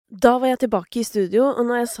Da var jeg tilbake i studio, og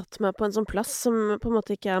nå har jeg satt meg på en sånn plass som på en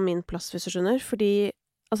måte ikke er min plass, hvis du skjønner. Fordi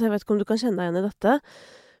altså, jeg vet ikke om du kan kjenne deg igjen i dette,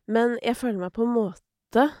 men jeg føler meg på en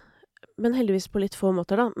måte, men heldigvis på litt få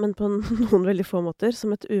måter, da, men på noen veldig få måter,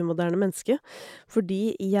 som et umoderne menneske.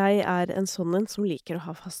 Fordi jeg er en sånn en som liker å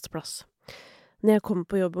ha fast plass. Når jeg kommer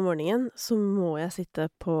på jobb om morgenen, så må jeg sitte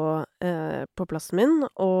på plassen min,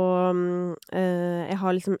 og, jeg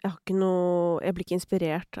har ikke noe jeg blir ikke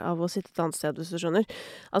inspirert av å sitte et annet sted, hvis du skjønner.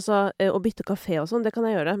 Altså, å bytte kafé og sånn, det kan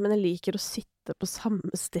jeg gjøre, men jeg liker å sitte på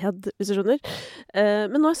samme sted, hvis du skjønner.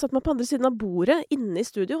 Men nå har jeg satt meg på andre siden av bordet, inne i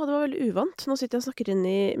studio, og det var veldig uvant. Nå sitter jeg og snakker inn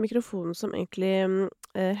i mikrofonen som egentlig,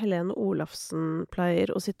 Helene Olafsen pleier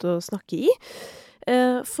å sitte og snakke i.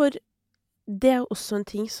 For det er jo også en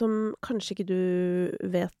ting som kanskje ikke du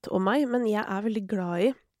vet om meg, men jeg er veldig glad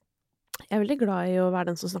i å være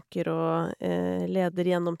den som snakker og, leder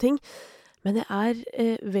gjennom ting. Men jeg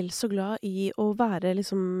er, vel så glad i å være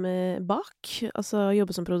liksom, bak, altså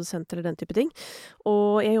jobbe som produsent eller den type ting.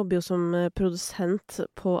 Og jeg jobber jo som produsent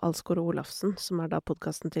på Alsgaard og Olafsen, som er da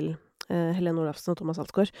podcasten til Helene Olafsen og Thomas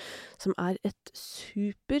Alsgaard, som er et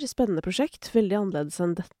superspennende prosjekt. Veldig annerledes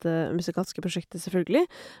enn dette musikalske prosjektet, selvfølgelig.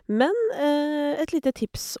 Men et lite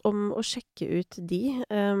tips om å sjekke ut de.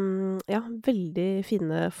 Ja, veldig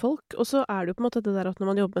fine folk. Og så er det jo på en måte det der at når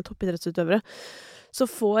man jobber med toppidrettsutøvere, så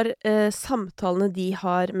får samtalene de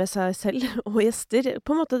har med seg selv og gjester,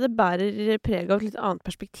 på en måte det bærer preg av et litt annet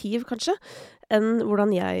perspektiv, kanskje, enn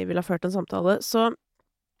hvordan jeg ville ha ført en samtale. Så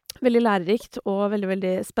veldig lærerikt og veldig, veldig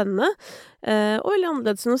spennende, og veldig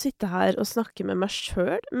annerledes enn å sitte her og snakke med meg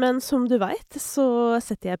selv, men som du vet, så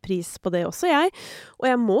setter jeg pris på det også, jeg. Og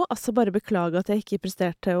jeg må altså bare beklage at jeg ikke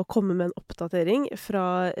presterte å komme med en oppdatering fra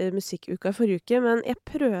musikkuka i forrige uke, men jeg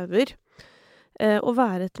prøver å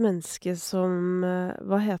være et menneske som,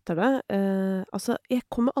 hva heter det? Altså, jeg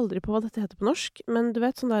kommer aldri på hva dette heter på norsk, men du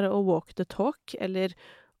vet sånn der å walk the talk, eller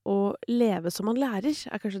å leve som man lærer,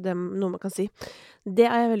 er kanskje det noe man kan si. Det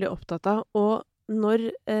er jeg veldig opptatt av, og når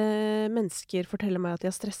mennesker forteller meg at de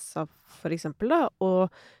har stressa, for eksempel, da, og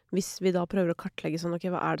hvis vi da prøver å kartlegge sånn, ok,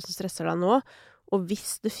 hva er det som stresser deg nå? Og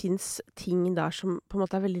hvis det finnes ting der som på en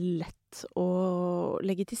måte er veldig lett å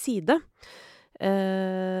legge til side,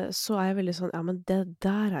 så er jeg veldig sånn, ja, men det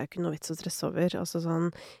der er jo ikke noe vits å stresse over. Altså sånn,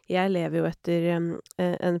 jeg lever jo etter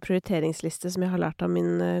en prioriteringsliste som jeg har lært av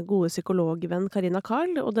min gode psykologvenn Karina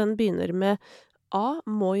Karl, og den begynner med A,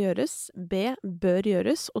 må gjøres, B, bør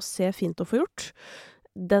gjøres, og C, fint å få gjort.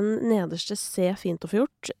 Den nederste C, fint å få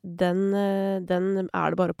gjort, den er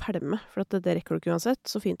det bare å pælme, for at det rekker du ikke uansett,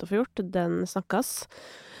 så fint å få gjort, den snakkes.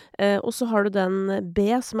 Og så har du den B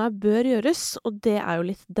som er bør gjøres, og det er jo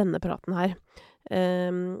litt denne praten her.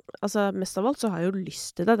 Altså, mest av alt så har jeg jo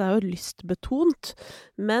lyst til det er jo lystbetont,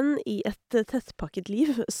 men i et tettpakket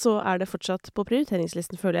liv så er det fortsatt på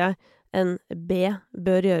prioriteringslisten, føler jeg, en B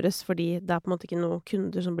bør gjøres, fordi det er på en måte ikke noen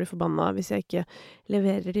kunder som blir forbanna hvis jeg ikke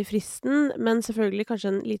leverer i fristen, men selvfølgelig kanskje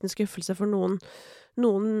en liten skuffelse for noen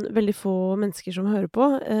veldig få mennesker som hører på.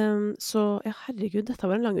 Så ja, herregud, dette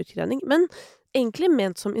var en lang utgreining, men egentlig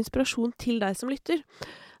ment som inspirasjon til deg som lytter,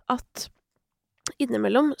 at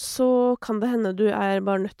innimellom så kan det hende du er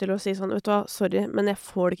bare nødt til å si sånn, vet du hva, sorry, men jeg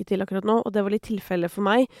får det ikke til akkurat nå, og det var litt tilfelle for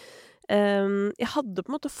meg. Jeg hadde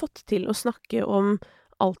på en måte fått til å snakke om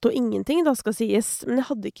alt og ingenting, da skal sies, men jeg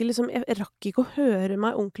hadde ikke liksom, jeg rakk ikke å høre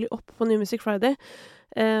meg ordentlig opp på New Music Friday,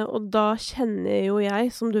 og da kjenner jo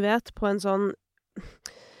jeg, som du vet, på en sånn,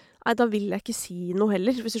 nei, da vil jeg ikke si noe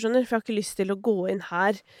heller, hvis du skjønner, for jeg har ikke lyst til å gå inn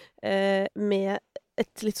her med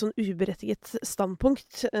et litt sånn uberettiget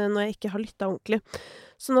standpunkt når jeg ikke har lyttet ordentlig.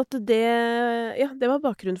 Sånn at det var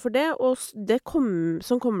bakgrunnen for det, og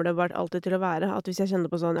sånn kommer det bare alltid til å være, at hvis jeg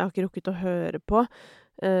kjenner på sånn, jeg har ikke rukket å høre på,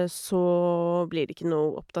 så blir det ikke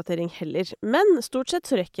noe oppdatering heller. Men stort sett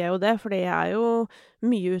så rekker jeg jo det, fordi jeg er jo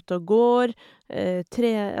mye ute og går,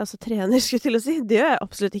 trener, skulle jeg til å si. Det gjør jeg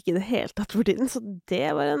absolutt ikke i det hele tatt for tiden, så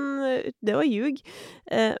det var ljug.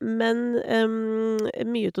 Men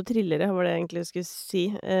mye ute og trillere var det jeg egentlig skulle si,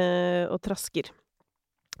 og trasker.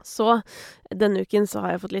 Så denne uken så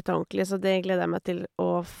har jeg fått litt ordentlig, så det gleder jeg meg til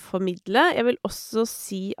å formidle. Jeg vil også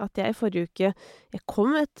si at jeg i forrige uke, jeg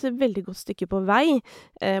kom et veldig godt stykke på vei.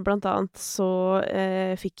 Blant annet så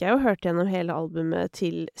fikk jeg jo hørt gjennom hele albumet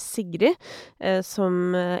til Sigrid,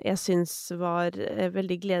 som jeg synes var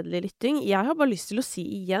veldig gledelig lytting. Jeg har bare lyst til å si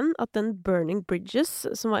igjen at den Burning Bridges,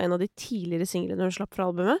 som var en av de tidligere singlene hun slapp fra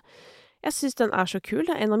albumet, jeg synes den er så kul,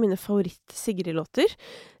 det er en av mine favoritt-Sigrid-låter.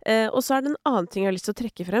 Og så er det en annen ting jeg har lyst til å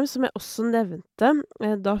trekke frem, som jeg også nevnte,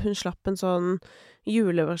 da hun slapp en sånn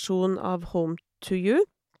juleversjon av Home to You.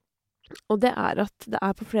 Og det er at det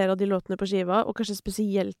er på flere av de låtene på skiva, og kanskje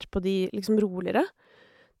spesielt på de liksom roligere.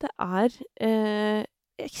 Det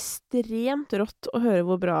ekstremt rått å høre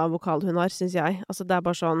hvor bra vokal hun har, synes jeg. Altså, det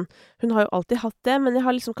bare sånn hun har jo alltid hatt det, men jeg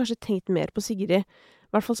har liksom kanskje tenkt mer på Sigrid,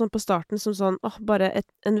 i hvert fall sånn på starten, som sånn, bare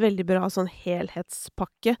en veldig bra sånn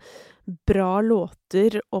helhetspakke. Bra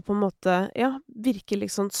låter, og på en måte, ja,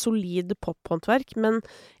 virkelig sånn solid pophåndverk, men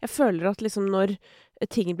jeg føler at liksom når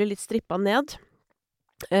ting blir litt strippet ned,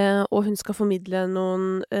 og hun skal formidle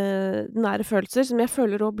noen nære følelser, som jeg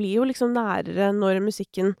føler også blir jo liksom nærere når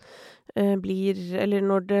musikken eller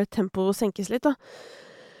når det tempoet senkes litt, da.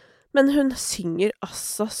 Men hun synger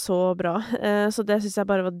altså så bra, så det synes jeg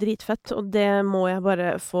bare var dritfett, og det må jeg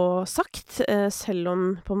bare få sagt, selv om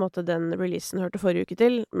på en måte den releasen hørte forrige uke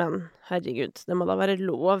til, men herregud, det må da være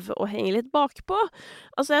lov å henge litt bakpå.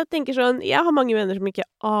 Altså, jeg tenker sånn, jeg har mange venner som ikke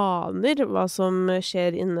aner hva som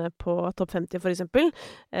skjer inne på Topp 50 for eksempel.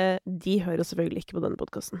 De hører selvfølgelig ikke på denne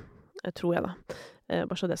podcasten, tror jeg da.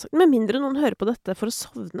 Bare så det sagt. Med mindre noen hører på dette for å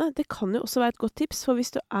sovne, det kan jo også være et godt tips, for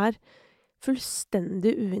hvis du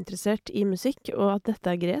fullstendig uinteressert i musikk, og at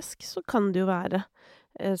dette gresk, så kan det jo være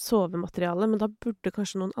sovemateriale, men da burde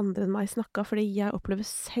kanskje noen andre enn meg snakka, fordi jeg opplever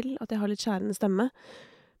selv at jeg har litt skjærende stemme,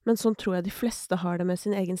 men sånn tror jeg de fleste har det med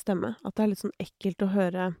sin egen stemme, at det litt sånn ekkelt å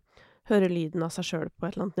høre lyden av seg selv på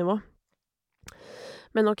et eller annet nivå.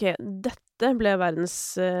 Men ok, dette ble verdens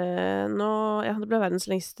det ble verdens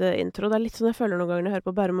lengste intro. Det litt sånn jeg føler noen ganger når jeg hører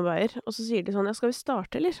på Bærum og Beyer, og så sier de sånn, ja, skal vi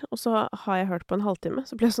starte, eller? Og så har jeg hørt på en halvtime,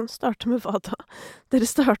 så ble jeg sånn, starte med hva da? Dere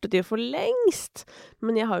startet jo for lengst!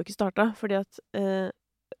 Men jeg har jo ikke startet, fordi at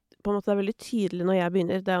på en måte det veldig tydelig når jeg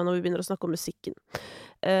begynner, det jo når vi begynner å snakke om musikken.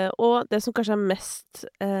 Og det som kanskje mest,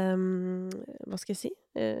 hva skal jeg si,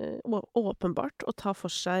 åpenbart å ta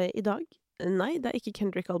for seg i dag, nei, det ikke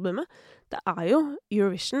Kendrick-albumet. Det jo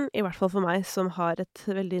Eurovision, i hvert fall for meg, som har et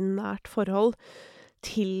veldig nært forhold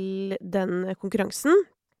til den konkurransen.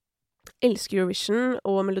 Elsker Eurovision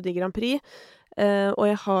og Melodi Grand Prix, og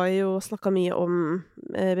jeg har jo snakket mye om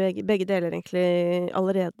begge deler egentlig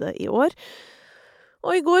allerede i år.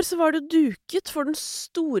 Og i går så var det duket for den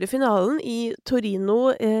store finalen i Torino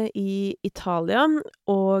i Italia,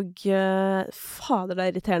 og fader, det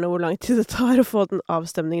irriterende hvor lang tid det tar å få den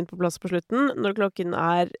avstemningen på plass på slutten, når klokken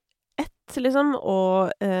 1, liksom, og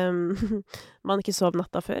man ikke sov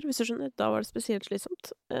natta før, hvis du skjønner, da var det spesielt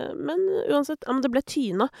slitsomt. Men uansett, ja, men det ble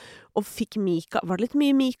tyna, og fikk Mika, var det litt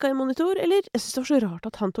mye Mika i monitor, eller? Jeg synes det var så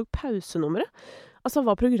rart at han tok pausenummeret. Altså,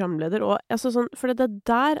 var programleder, og altså, sånn, for det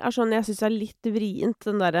der sånn jeg synes litt vrient,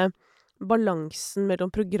 den der balansen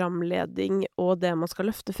mellom programleding og det man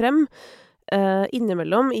skal løfte frem.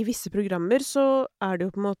 Innimellom, i visse programmer, så det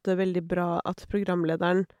jo på en måte veldig bra at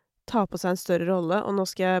programlederen tar på seg en større rolle, og nå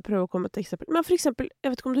skal jeg prøve å komme til et eksempel. Men for eksempel,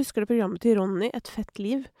 jeg vet ikke om du husker det programmet til Ronny, Et fett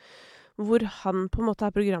liv, hvor han på en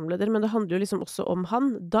måte programleder, men det handler jo liksom også om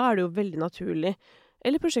han. Da det jo veldig naturlig.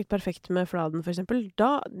 Eller Prosjekt Perfekt med Fladen, for eksempel.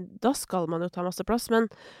 Da skal man jo ta masse plass, men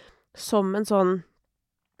som en sånn,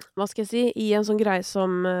 hva skal jeg si, i en sånn greie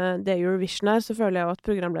som det Eurovision så føler jeg jo at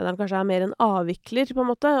programlederen kanskje mer en avvikler, på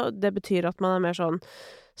en måte, og det betyr at man mer sånn,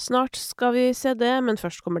 snart skal vi se det, men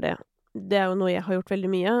først kommer det. Det jo noe jeg har gjort veldig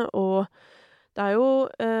mye, og det jo,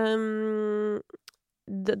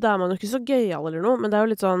 da man jo ikke så gøyal eller noe, men det jo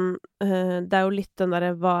litt sånn, det jo litt den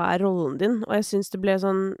der, hva rollen din? Og jeg synes det ble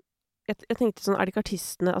sånn, jeg tenkte sånn, det ikke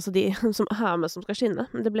artistene, altså de som med som skal skinne?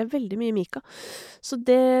 Men det ble veldig mye Mika. Så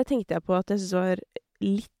det tenkte jeg på at jeg synes var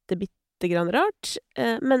bitte grann rart.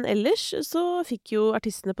 Men ellers så fikk jo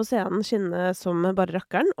artistene på scenen skinne som bare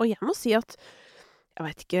rakkeren. Og jeg må si at, jeg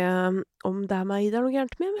vet ikke om det meg det noe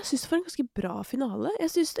gærent med, men jeg synes det var en ganske bra finale.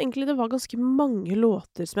 Jeg synes egentlig det var ganske mange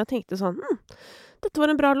låter som jeg tenkte sånn, dette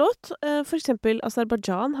var en bra låt. For eksempel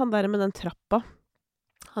Azerbaijan, han der med den trappa.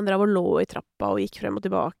 Han drev og lå i trappa og gikk frem og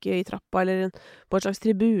tilbake i trappa, eller på en slags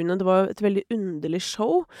tribune. Det var et veldig underlig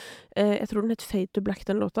show. Jeg tror den het Fade to Black,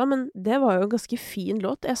 den låta, men det var jo en ganske fin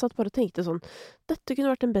låt. Jeg satt bare og tenkte sånn, dette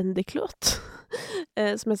kunne vært en Bendik-låt.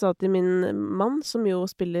 Som jeg sa til min mann, som jo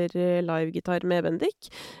spiller live-gitar med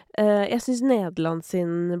Bendik. Jeg synes Nederland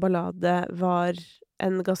sin ballade var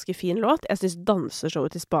en ganske fin låt. Jeg synes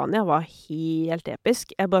danseshowet til Spania var helt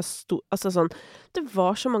episk. Jeg bare altså sånn, det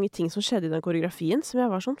var så mange ting som skjedde i den koreografien, som jeg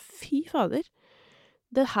var sånn, fy fader.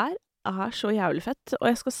 Det her så jævlig fett, og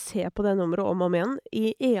jeg skal se på det nummeret om og om igjen,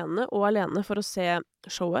 i ene og alene for å se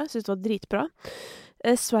showet. Jeg synes det var dritbra.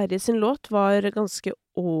 Sverige sin låt var ganske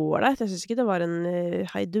ålreit. Jeg synes ikke det var en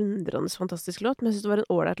heidundrende fantastisk låt, men jeg synes det var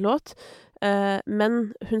en ålreit låt. Men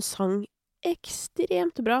hun sang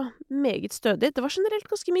ekstremt bra, meget stødig. Det var generelt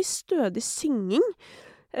ganske mye stødig synging,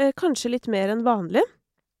 kanskje litt mer enn vanlig.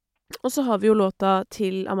 Og så har vi jo låta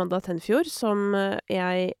til Amanda Tenfjord, som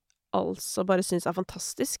jeg altså bare synes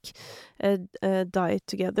fantastisk. Die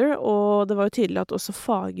Together, og det var jo tydelig at også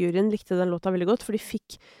fagjuryen likte den låta veldig godt, for de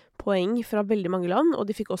fikk poeng fra veldig mange land, og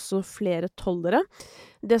de fikk også flere tollere.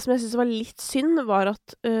 Det som jeg synes var litt synd, var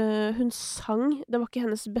at hun sang, det var ikke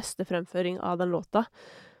hennes beste fremføring av den låta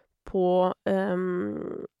på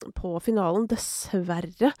finalen,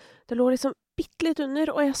 dessverre. Det lå liksom bitte litt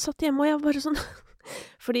under, og jeg satt hjemme, og jeg var bare sånn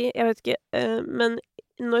fordi, jeg vet ikke, men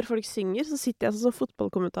når folk synger, så sitter jeg som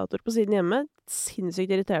fotballkommentator på siden hjemme,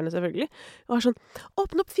 sinnssykt irriterende selvfølgelig, og er sånn,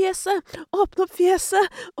 åpne opp fjeset! Åpne opp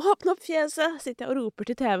fjeset! Åpne opp fjeset! Sitter jeg og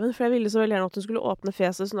roper til TV-en, for jeg ville så veldig gjerne at hun skulle åpne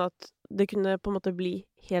fjeset, sånn at det kunne på en måte bli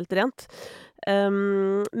helt rent.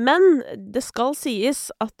 Men det skal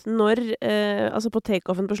sies at når, altså på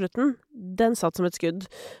take-offen på slutten, den satt som et skudd,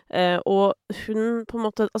 og hun på en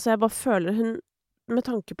måte, altså jeg bare føler hun, med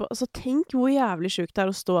tanke på, altså tenk hvor jævlig sjukt det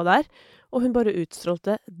å stå der, og hun bare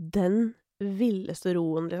utstrålte den villeste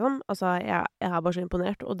roen, liksom. Altså, jeg er bare så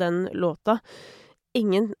imponert, og den låta,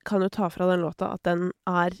 ingen kan jo ta fra den låta at den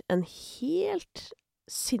er en helt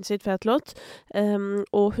sinnssykt fet låt,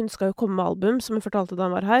 og hun skal jo komme med album, som hun fortalte da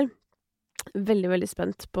hun var her. Veldig, veldig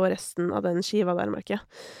spent på resten av den skiva der, merker jeg.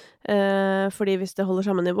 Fordi hvis det holder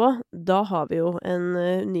samme nivå, da har vi jo en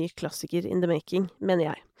ny klassiker in the making,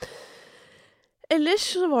 mener jeg. Ellers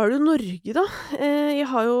så var det jo Norge, da. Jeg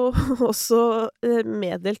har jo også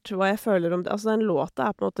meddelt hva jeg føler om det. Altså, den låta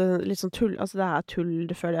er på en måte litt sånn tull. Altså, det er tull,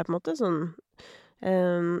 det føler jeg på en måte. Sånn.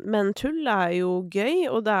 Men tull er jo gøy,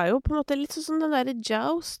 og det er jo på en måte litt sånn den der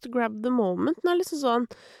joust, grab the moment. Den er liksom sånn.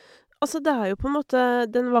 Altså, det er jo på en måte.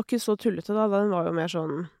 Den var ikke så tullete, da. Den var jo mer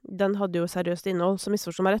sånn. Den hadde jo seriøst innhold, så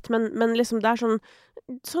misforstår meg rett. Men liksom, det er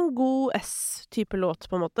sånn god S-type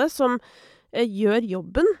låt, på en måte, som gjør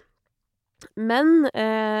jobben. Men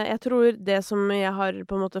jeg tror det som jeg har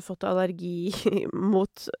på en måte fått allergi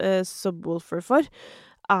mot Subwoolfer for,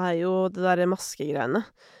 er jo det der maskegreiene.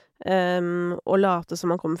 Og late som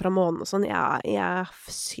man kommer fra månen og sånn.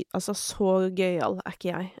 Altså, så gøyal er ikke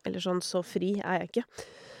jeg. Eller sånn, så fri er jeg ikke.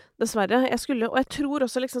 Dessverre. Og jeg tror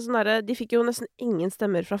også liksom sånn der, de fikk jo nesten ingen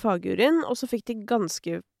stemmer fra fagjuryen, og så fikk de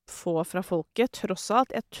ganske få fra folket, tross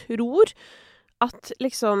alt. Jeg tror at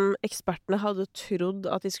liksom ekspertene hadde trodd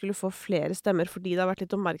at de skulle få flere stemmer fordi det har vært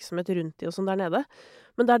litt oppmerksomhet rundt de og sånn der nede.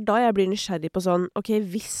 Men det er da jeg blir nysgjerrig på sånn, ok,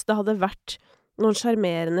 hvis det hadde vært noen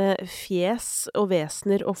sjarmerende fjes og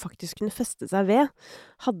vesener og faktisk kunne feste seg ved,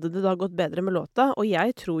 hadde det da gått bedre med låta? Og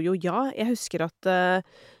jeg tror jo ja. Jeg husker at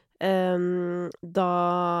da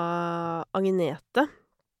Agnete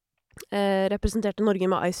representerte Norge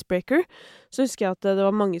med Icebreaker, så husker jeg at det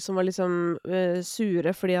var mange som var liksom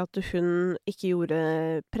sure fordi at hun ikke gjorde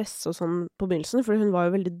presse og sånn på begynnelsen, for hun var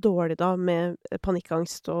jo veldig dårlig da med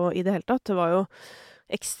panikkangst og i det hele tatt. Det var jo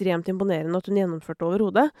ekstremt imponerende at hun gjennomførte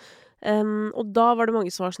overhodet. Og da var det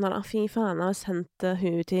mange som var sånn her, fy faen, jeg har sendt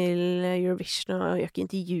hun til Eurovision og gjør ikke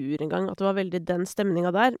intervjuer engang, at det var veldig den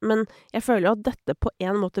stemninga der. Men jeg føler jo at dette på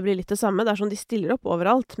en måte blir litt det samme. Det er sånn de stiller opp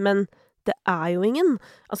overalt, men det er jo ingen.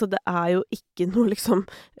 Altså, det er jo ikke noe liksom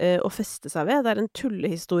å feste seg ved. Det er en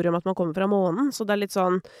tullehistorie om at man kommer fra månen, så det er litt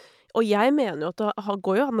sånn. Og jeg mener jo at det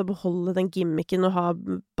går jo an å beholde den gimmicken og ha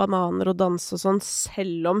bananer og danse og sånn,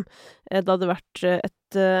 selv om det hadde vært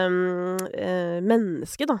et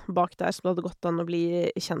menneske da, bak der som det hadde gått an å bli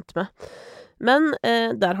kjent med. Men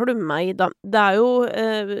der har du meg da. Det er jo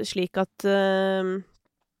slik at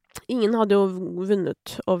ingen hadde jo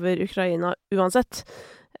vunnet over Ukraina uansett.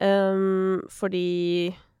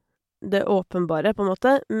 Fordi det åpenbare, på en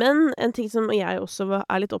måte. Men en ting som jeg også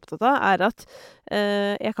er litt opptatt av, er at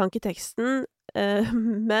jeg kan ikke teksten,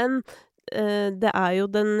 men det er jo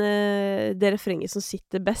det refrenget som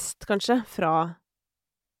sitter best, kanskje, fra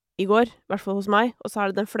i går, i hvert fall hos meg. Og så er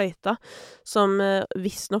det den fløyta, som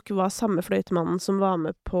visstnok var samme fløytemannen som var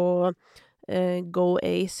med på Go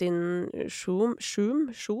A sin Shoom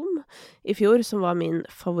i fjor, som var min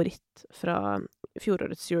favoritt fra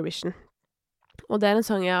fjorårets Eurovision. Og det er en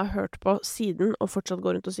sang jeg har hørt på siden og fortsatt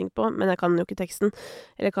går rundt og synger på, men jeg kan jo ikke teksten,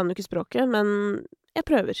 eller jeg kan jo ikke språket, men jeg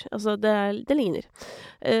prøver. Altså, det ligner.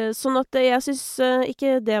 Sånn at jeg synes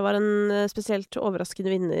ikke det var en spesielt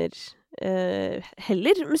overraskende vinner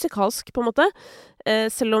heller, musikalsk på en måte,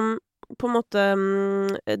 selv om på en måte,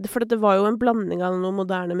 for det var jo en blanding av noe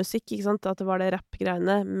moderne musikk, ikke sant, at det var det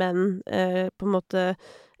rap-greiene, men på en måte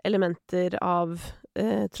elementer av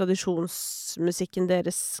tradisjonsmusikken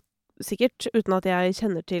deres sikkert, uten at jeg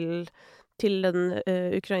kjenner til den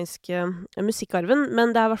ukrainske musikkarven,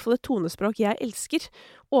 men det er i hvert fall et tonespråk jeg elsker,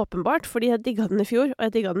 åpenbart, fordi jeg digget den i fjor, og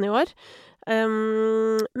jeg digget den i år.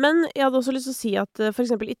 Men jeg hadde også lyst til å si at for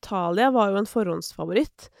eksempel Italia var jo en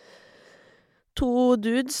forhåndsfavoritt. 2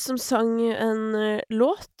 dudes som sang en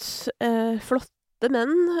låt. Flotte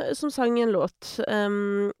menn som sang en låt.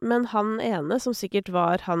 Men han ene, som sikkert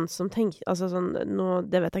var han som altså sånn,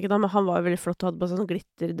 det vet jeg ikke da, men han var jo veldig flott og hadde på seg sånn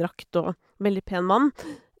glitterdrakt og veldig pen mann,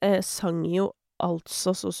 sang jo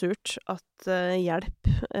altså så surt at hjelp.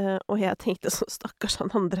 Og jeg tenkte så stakkars han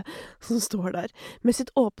andre som står der med sitt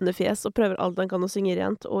åpne fjes og prøver alt han kan å synge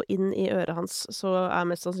rent, og inn i øret hans så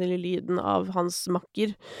mest sannsynlig lyden av hans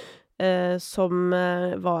makker, som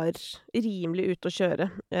var rimelig ute å kjøre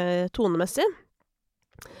tonemessig.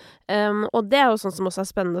 Og det jo sånn som også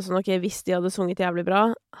spennende, sånn ok, hvis de hadde sunget jævlig bra,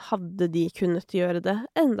 hadde de kunnet gjøre det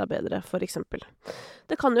enda bedre, for eksempel.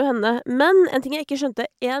 Det kan jo hende, men en ting jeg ikke skjønte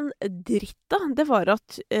en dritt av, det var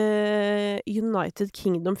at United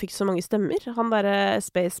Kingdom fikk så mange stemmer. Han der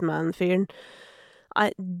Spaceman-fyren. Nei,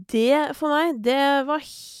 det for meg, det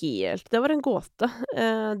var en gåte.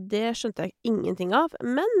 Det skjønte jeg ingenting av.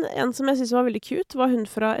 Men en som jeg synes var veldig cute, var hun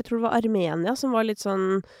fra, jeg tror det var Armenia, som var litt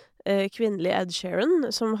sånn kvinnelig Ed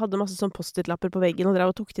Sheeran, som hadde masse sånn post-it-lapper på veggen og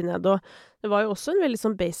drev og tok de ned, og det var jo også en veldig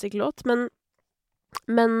sånn basic låt, men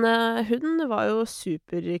hun var jo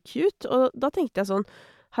super-cute, og da tenkte jeg sånn,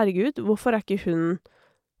 herregud, hvorfor ikke hun,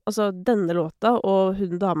 altså denne låta og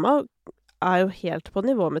hun dama jo helt på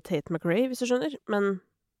nivå med Tate McRae, hvis du skjønner, men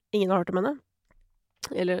ingen har hørt om henne.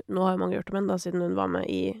 Eller, nå har jo mange hørt om henne da, siden hun var med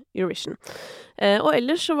i Eurovision. Og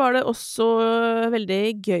ellers så var det også veldig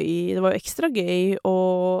gøy, det var jo ekstra gøy å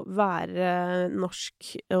være norsk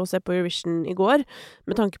og se på Eurovision i går,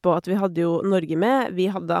 med tanke på at vi hadde jo Norge med, vi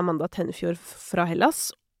hadde Amanda Tenfjord fra Hellas,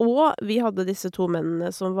 og vi hadde disse 2 mennene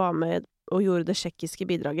som var med og gjorde det tsjekkiske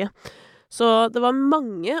bidraget. Så det var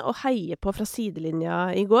mange å heie på fra sidelinja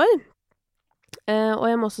i går. Og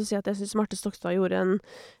jeg må også si at jeg synes Marte Stokstad gjorde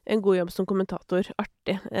en god jobb som kommentator.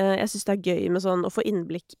 Artig. Jeg synes det gøy med sånn å få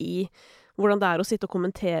innblikk i hvordan det å sitte og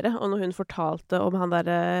kommentere, og når hun fortalte om han der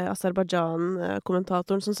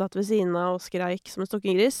Aserbajdsjan-kommentatoren som satt ved siden av og skreik som en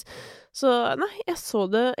stokkengris, så nei, jeg så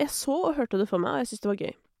og hørte det for meg, og jeg synes det var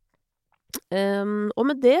gøy. Og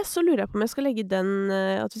med det så lurer jeg på om jeg skal legge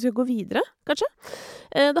at vi skal gå videre, kanskje.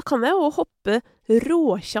 Da kan jeg jo hoppe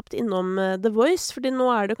råkjapt innom The Voice, fordi nå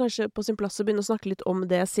det kanskje på sin plass å begynne å snakke litt om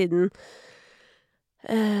det siden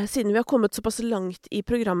vi har kommet såpass langt i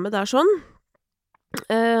programmet der sånn.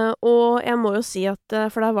 Og jeg må jo si at,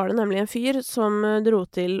 for der var det nemlig en fyr som dro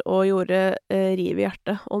til og gjorde riv i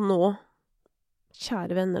hjertet, og nå,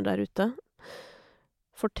 kjære venner der ute,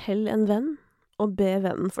 fortell en venn, og be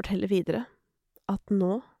vennen fortelle videre at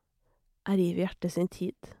nå riv i hjertet sin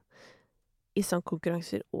tid i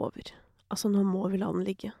sangkonkurranser over. Altså, nå må vi la den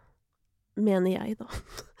ligge. Mener jeg, da.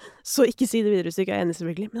 Så ikke si det videre hvis du ikke enig,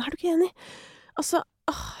 selvfølgelig. Men du ikke enig? Altså,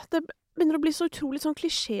 det begynner å bli så utrolig sånn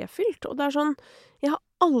klisjéfylt, og det sånn, jeg har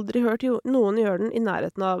aldri hørt noen gjøre den i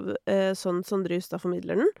nærheten av sånn Sondre Justad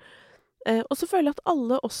formidler den. Og så føler jeg at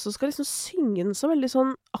alle også skal liksom synge den så veldig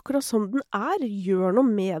sånn, akkurat som den gjør noe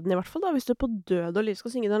med den i hvert fall da, hvis du på død og liv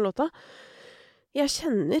skal synge den låta. Jeg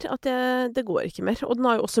kjenner at det går ikke mer, og den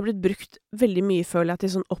har jo også blitt brukt veldig mye, føler jeg,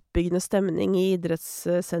 til sånn oppbyggende stemning i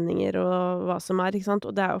idrettssendinger og hva som ikke sant?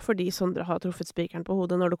 Og det jo fordi Sondre har truffet spikeren på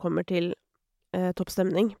hodet når det kommer til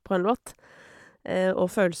toppstemning på en låt, og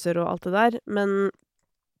følelser og alt det der, men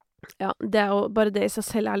ja, det jo bare det i seg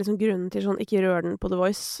selv liksom grunnen til sånn, ikke rør den på The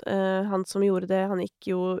Voice. Han som gjorde det, han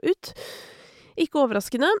gikk jo ut. Ikke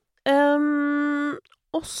overraskende.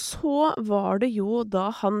 Og så var det jo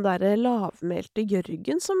da han der lavmælte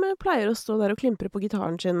Jørgen som pleier å stå der og klimpre på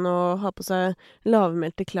gitaren sin og ha på seg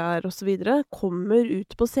lavmælte klær og så videre, kommer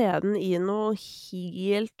ut på scenen i noe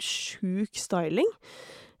helt sjuk styling.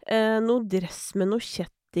 Noe dress med noe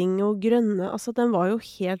kjetting og grønne, altså den var jo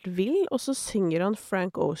helt vill, og så synger han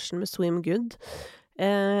Frank Ocean med Swim Good,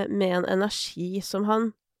 med en energi som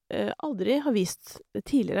han aldri har vist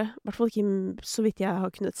tidligere, i hvert fall ikke så vidt jeg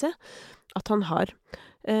har kunnet se, at han har.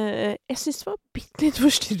 Jeg synes det var bitte litt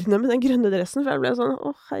forstyrrende med den grønne dressen, for jeg ble sånn,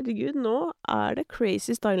 herregud, nå det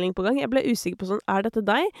crazy styling på gang. Jeg ble usikker på sånn, dette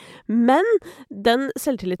deg? Men den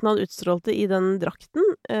selvtilliten han utstrålte i den drakten,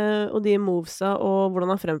 og de movesa og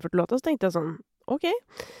hvordan han fremførte låta, så tenkte jeg sånn, ok,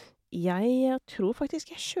 jeg tror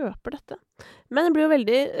faktisk jeg kjøper dette. Men jeg blir jo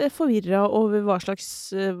veldig forvirret over hva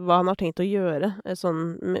han har tenkt å gjøre,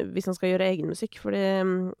 sånn, hvis han skal gjøre egen musikk, fordi,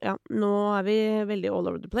 ja, nå vi veldig all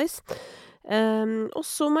over the place. Og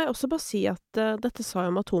så må jeg også bare si at dette sa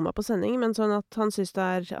jo Matoma på sending, men sånn at han synes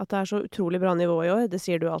at det så utrolig bra nivå i år, det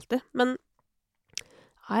sier du alltid. Men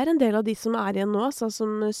en del av de som igjen nå, altså,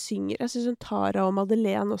 som synger, jeg synes hun Tara og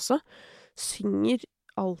Madeleine også, synger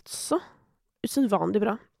altså usedvanlig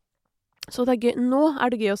bra. Så det gøy nå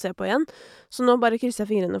det gøy å se på igjen, så nå bare krysser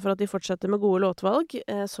jeg fingrene for at de fortsetter med gode låtvalg,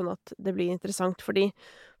 sånn at det blir interessant, fordi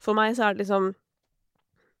for meg så det liksom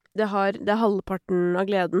det halvparten av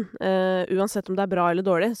gleden, uansett om det bra eller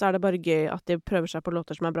dårlig, så det bare gøy at de prøver seg på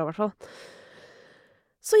låter som bra, hvert fall.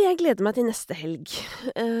 Så jeg gleder meg til neste helg.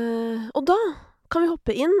 Og da kan vi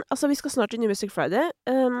hoppe inn, altså vi skal snart til New Music Friday,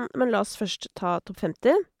 men la oss først ta topp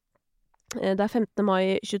 50. Det 15.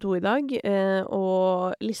 mai 22 i dag,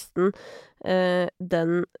 og listen,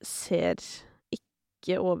 den ser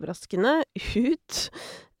ikke overraskende ut,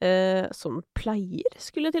 som pleier,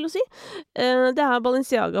 skulle jeg til å si. Det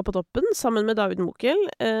Balenciaga på toppen, sammen med David Mokel.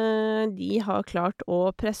 De har klart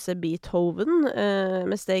å presse Beethoven,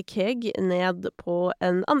 med Stay Keg ned på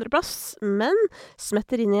en andreplass, men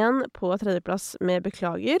smetter inn igjen på tredjeplass med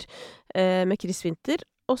Beklager, med Chris Winther.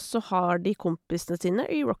 Og så har de kompisene sine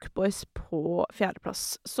i Rockboys på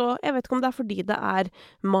fjerdeplass. Så jeg vet ikke om det fordi det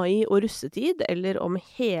mai og russetid, eller om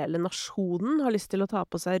hele nasjonen har lyst til å ta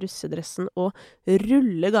på seg russedressen og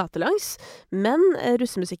rulle gatelangs. Men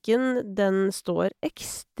russemusikken, den står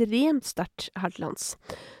ekstremt sterkt her til lands.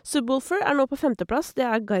 Subwoolfer nå på femteplass. Det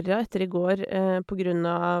Garra etter i går på grunn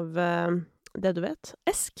av det du vet,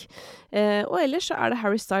 Esk. Og ellers så det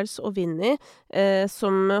Harry Styles og Vinnie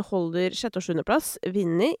som holder sjette- og sjuendeplass.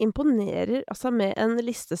 Vinnie imponerer altså med en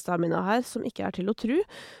listestamina her som ikke til å tro.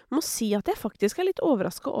 Må si at jeg faktisk litt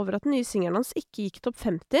overrasket over at den nye singelen hans ikke gikk topp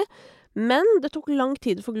 50, men det tok lang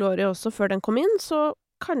tid for Gloria også før den kom inn, så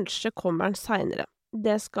kanskje kommer den senere.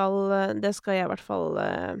 Det skal jeg i hvert fall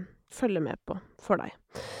følge med på for deg.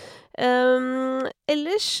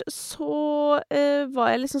 Ellers så var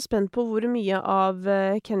jeg liksom spent på hvor mye av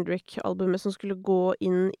Kendrick-albumet som skulle gå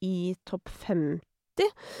inn i topp 50.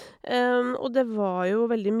 Og det var jo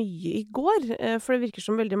veldig mye i går, for det virker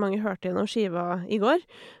som veldig mange hørte gjennom skiva i går.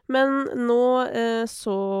 Men nå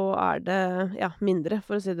så det mindre,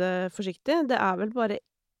 for å si det forsiktig. Det vel bare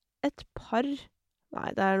et par, nei,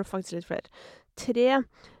 det faktisk litt flere. 3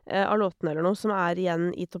 av låtene eller noe som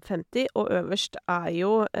igjen i topp 50, og øverst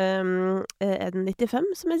jo N95,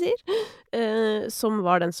 som jeg sier, som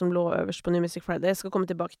var den som lå øverst på New Music Friday. Jeg skal komme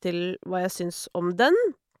tilbake til hva jeg syns om den.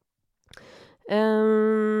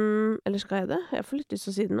 Eller skal jeg det? Jeg får litt lyst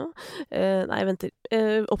til å si det nå. Nei, jeg venter.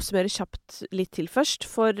 Oppsummere kjapt litt til først,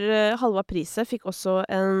 for Halva Priset fikk også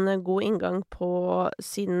en god inngang på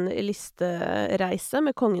sin listereise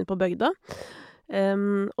med Kongen på Bøgda.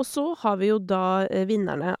 Og så har vi jo da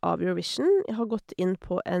vinnerne av Eurovision. Jeg har gått inn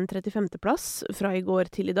på en 35. plass fra i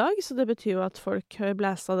går til i dag, så det betyr jo at folk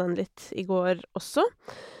blæsa den litt i går også.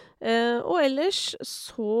 Og ellers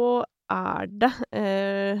så det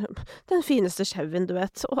den fineste Kjevin, du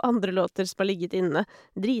vet, og andre låter som har ligget inne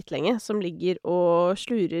dritlenge, som ligger og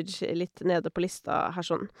slurer litt nede på lista her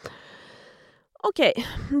sånn. Ok,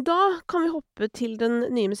 da kan vi hoppe til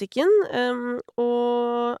den nye musikken,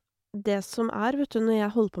 og det som vet du, når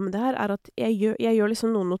jeg holder på med det her, at jeg gjør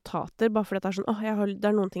liksom noen notater, bare fordi det sånn,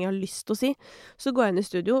 det noen ting jeg har lyst til å si. Så går jeg inn i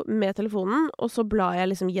studio med telefonen, og så blar jeg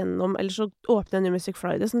liksom gjennom, eller så åpner jeg New Music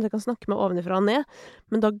Friday, sånn at jeg kan snakke meg ovenifra og ned.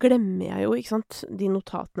 Men da glemmer jeg jo, ikke sant, de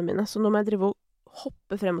notatene mine. Så nå må jeg drive og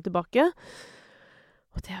hoppe frem og tilbake.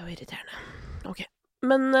 Og det jo irriterende. Ok.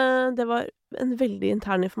 Men det var en veldig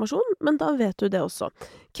intern informasjon, men da vet du det også.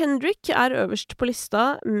 Kendrick øverst på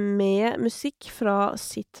lista med musikk fra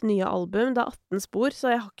sitt nye album. Det 18 spor, så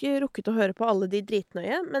jeg har ikke rukket å høre på alle de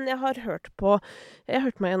dritnøye, men jeg har hørt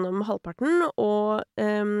meg gjennom halvparten, og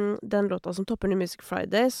den låta som topper New Music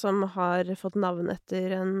Friday, som har fått navn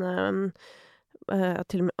etter en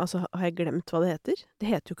til og med, altså, har jeg glemt hva det heter? Det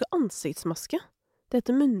heter jo ikke ansiktsmaske. Det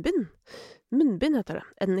heter munnbind. Munnbind heter det.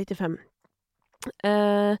 N95.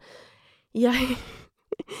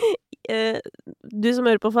 Du som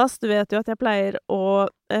hører på fast, du vet jo at jeg pleier å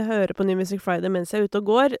høre på New Music Friday mens jeg ute og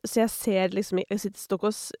går, så jeg ser liksom, jeg sitter stokk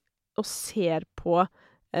og ser på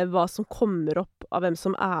hva som kommer opp av hvem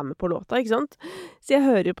som med på låta, ikke sant? Så jeg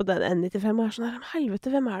hører jo på den N95, og sånn her, helvete,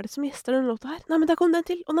 hvem det som gjester den låta her? Nei, men der kom den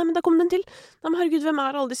til, og nei, men der kom den til. Nei, men herregud, hvem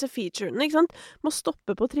alle disse featurene, ikke sant? Må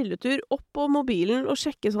stoppe på trilletur, opp på mobilen og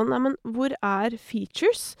sjekke sånn, nei, men hvor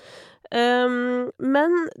features?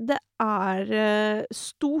 Men det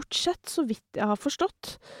stort sett, så vidt jeg har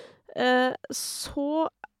forstått, så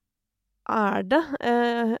det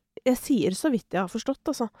jeg sier så vidt jeg har forstått,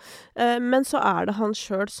 altså. Men så det han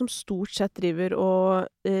selv som stort sett driver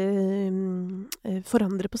og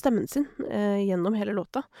forandrer på stemmen sin gjennom hele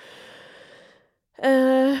låta.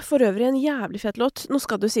 For øvrig en jævlig fet låt. Nå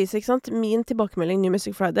skal det jo sies, ikke sant? Min tilbakemelding New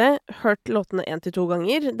Music Friday, hørt låtene 1-2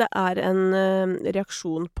 ganger. Det en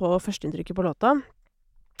reaksjon på førsteinntrykket på låta.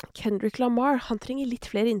 Kendrick Lamar, han trenger litt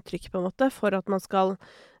flere inntrykk på en måte, for at man skal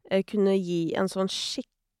kunne gi en sånn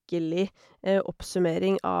skikkelig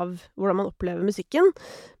oppsummering av hvordan man opplever musikken.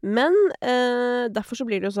 Men derfor så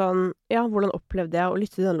blir det jo sånn, ja, hvordan opplevde jeg å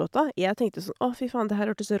lytte til den låta? Jeg tenkte sånn, å fy faen, det her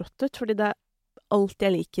hørtes rått ut, fordi det er alt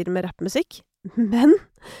jeg liker med rappmusikk. Men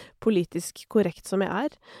politisk korrekt som jeg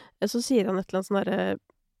er, så sier han et eller annet sånn derre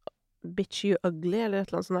bitch you ugly, eller et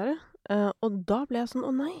eller annet sånt derre. Og da ble jeg sånn,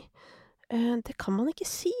 å nei, det kan man ikke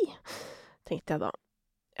si, tenkte jeg da.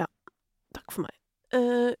 Ja, takk for meg.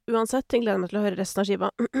 Uansett, jeg gleder meg til å høre resten av skiva.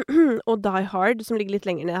 Og Die Hard, som ligger litt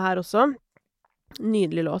lenger ned her også.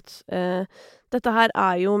 Nydelig låt. Dette her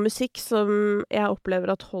er jo musikk som jeg opplever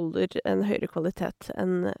at holder en høyere kvalitet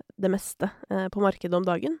enn det meste på markedet om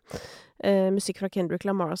dagen. Musikk fra Kendrick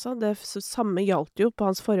Lamar, altså. Det samme gjaldt jo på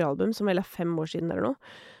hans forrige album, som vel er 5 år siden eller noe.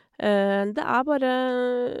 Det er bare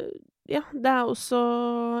ja, det er også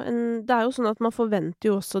det er jo sånn at man forventer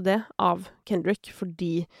jo også det av Kendrick,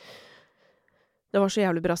 fordi det var så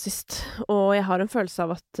jævlig bra sist. Og jeg har en følelse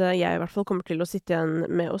av at jeg i hvert fall kommer til å sitte igjen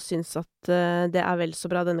med og synes at det er vel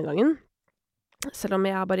så bra denne gangen. Selv om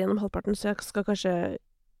jeg er bare gjennom halvparten, så jeg skal kanskje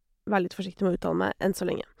være litt forsiktig med å uttale meg enn så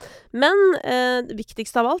lenge. Men det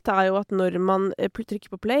viktigste av alt er jo at når man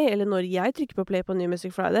trykker på play, eller når jeg trykker på play på New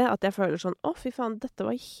Music Friday, at jeg føler sånn, å fy faen, dette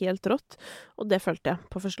var helt rått. Og det følte jeg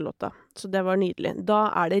på første låta. Så det var nydelig.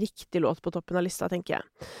 Da er det riktig låt på toppen av lista, tenker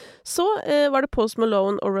jeg. Så var det Post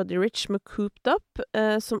Malone og Roddy Ricch med Cooped Up,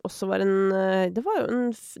 som også var det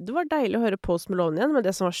var deilig å høre Post Malone igjen, men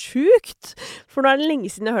det som var sjukt, for nå er det lenge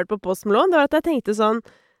siden jeg hørte på Post Malone, det var at jeg tenkte sånn,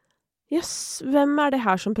 jøss, hvem er det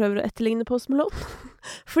her som prøver å etterligne Post Malone?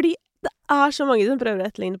 Fordi det er så mange som prøver å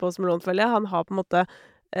etterligne Post Malone, føler jeg. Han har på en måte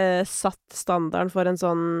satt standarden for en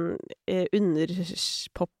sånn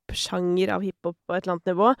underpop-sjanger av hiphop på et eller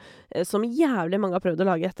annet nivå, som jævlig mange har prøvd å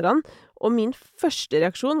lage etter han. Og min første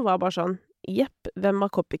reaksjon var bare sånn, jepp, hvem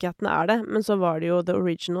av copycattene er det? Men så var det jo The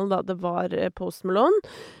Original, da. Det var Post Malone.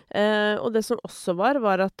 Og det som også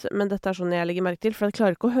var at, men dette er sånn jeg legger merke til, for jeg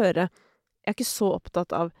klarer ikke å høre, jeg er ikke så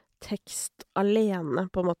opptatt av tekst alene,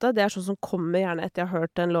 på en måte. Det er sånn som kommer gjerne etter jeg har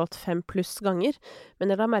hørt en låt 5+ ganger.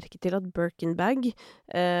 Men jeg la merke til at Birkin Bag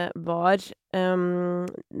var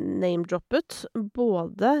name-droppet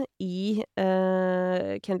både i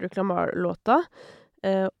Kendrick Lamar-låta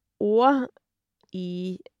og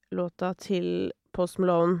i låta til Post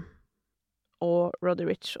Malone og Roddy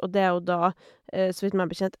Ricch. Og det er jo da, så vidt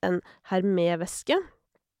meg bekjent, en Hermé-veske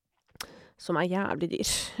som er jævlig dyr.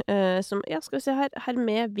 Som, ja, skal vi se her,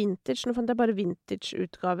 Hermé Vintage, nå fant jeg bare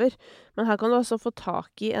vintage-utgaver, men her kan du altså få tak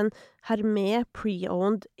i en Hermé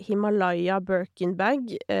pre-owned Himalaya Birkin bag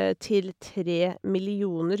til 3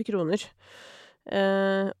 millioner kroner.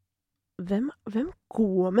 Hvem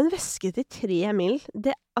går med en veske til 3 mil?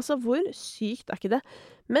 Det, altså, hvor sykt er ikke det?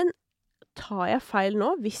 Men tar jeg feil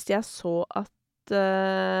nå, hvis jeg så at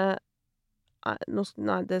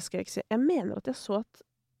nei, det skal jeg ikke si. Jeg mener at jeg så at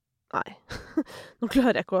nei, nå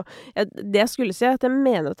klarer jeg ikke å det jeg skulle si er at jeg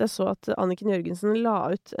mener at jeg så at Anniken Jørgensen la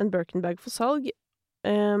ut en Birkin-bag for salg.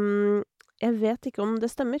 Jeg vet ikke om det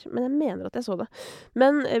stemmer, men jeg mener at jeg så det.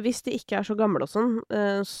 Men hvis de ikke er så gamle og sånn,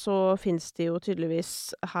 så finnes de jo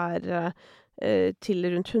tydeligvis her til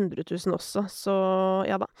rundt 100 000 også, så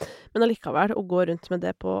ja da. Men allikevel, å gå rundt med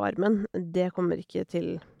det på armen, det kommer ikke jeg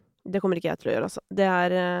til å gjøre, altså. Det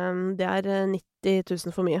er 90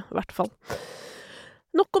 000 for mye, i hvert fall.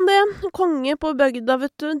 Nok om det. Konge på bygda,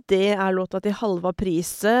 vet du. Det er låta til Halva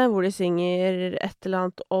Prise, hvor de synger et eller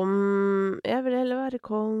annet om jeg vil heller være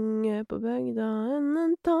konge på bygda enn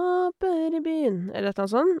en taper i byen, eller et eller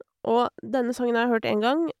annet sånt. Og denne sangen har jeg hørt en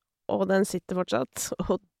gang, og den sitter fortsatt,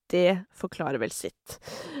 og det forklarer vel sitt.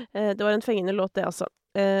 Det var en fengende låt, det, altså.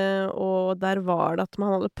 Og der var det at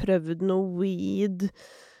man hadde prøvd noe weed.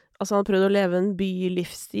 Altså, han prøvde å leve en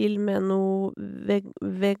bylivsstil med noe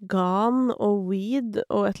vegan og weed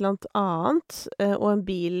og et eller annet, og en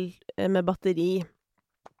bil med batteri.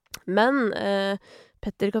 Men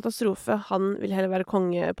Petter Katastrofe, han vil heller være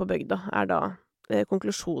konge på bygda, er da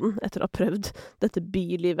konklusjonen etter å ha prøvd dette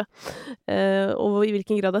bylivet. Og i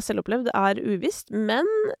hvilken grad det er selvopplevd er uvisst, men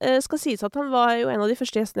skal sies at han var jo en av de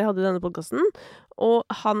første gjestene jeg hadde i denne podcasten, og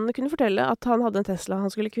han kunne fortelle at han hadde en Tesla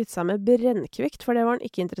han skulle kvitte seg med brennkvikt, for det var han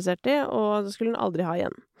ikke interessert i, og det skulle han aldri ha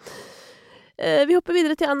igjen. Vi hopper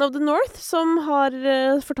videre til Anne of the North, som har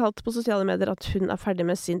fortalt på sosiale medier at hun er ferdig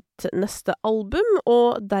med sitt neste album,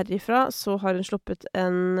 og derifra så har hun sluppet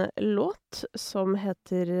en låt som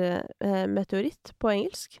heter Meteoritt på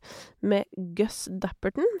engelsk, med Gus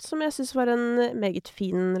Dapperton, som jeg synes var en meget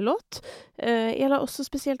fin låt. Jeg la også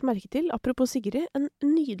spesielt merke til, apropos Sigrid, en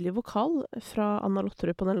nydelig vokal fra Anna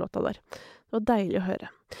Lotterud på den låta der. Det var deilig å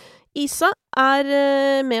høre. Isa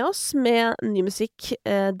med oss med ny musikk,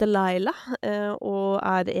 Delilah, og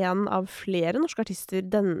en av flere norske artister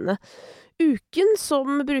denne uken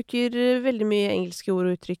som bruker veldig mye engelske ord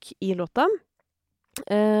og uttrykk i låta.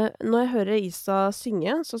 Når jeg hører Isa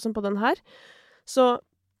synge, sånn som på den her, så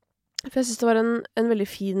for jeg synes det var en veldig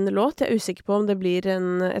fin låt. Jeg usikker på om det blir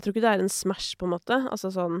jeg tror ikke det en smash på en måte. Altså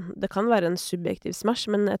sånn, det kan være en subjektiv smash,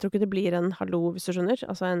 men jeg tror ikke det blir en hallo, hvis du skjønner.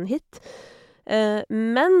 Altså en hit.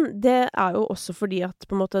 Men det jo også fordi at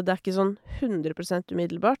på en måte det ikke sånn 100%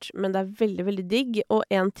 umiddelbart, men det veldig, veldig digg. Og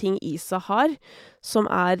en ting Isa har, som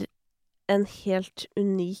en helt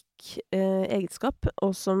unik egenskap,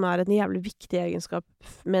 og som en jævlig viktig egenskap,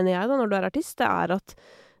 mener jeg da, når du artist, det at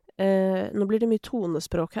nå blir det mye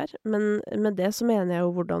tonespråk her, men med det så mener jeg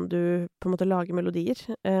jo hvordan du på en måte lager melodier,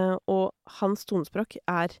 og hans tonespråk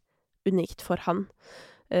unikt for han.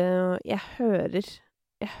 Jeg hører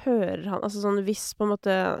han, altså sånn hvis på en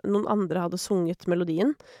måte noen andre hadde sunget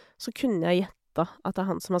melodien, så kunne jeg gjette at det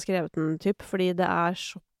han som har skrevet den typ, fordi det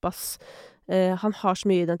såpass han har så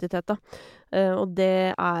mye identitet da. Og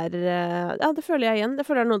det ja, det føler jeg igjen. Det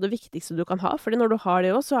føler jeg noe av det viktigste du kan ha, fordi når du har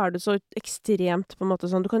det også, så det så ekstremt på en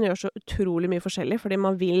måte sånn, du kan gjøre så utrolig mye forskjellig, fordi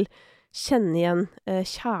man vil kjenne igjen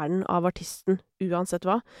kjernen av artisten, uansett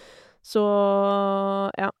hva. Så,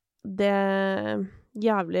 ja, det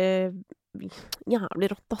jævlig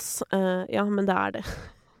rått, ass. Ja, men det det.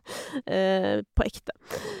 På ekte.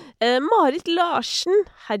 Marit Larsen,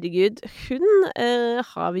 herregud, hun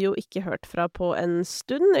har vi jo ikke hørt fra på en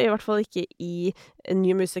stund, i hvert fall ikke i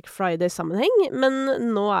New Music Friday-sammenheng, men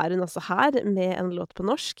nå hun altså her med en låt på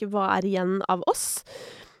norsk, Hva igjen av oss,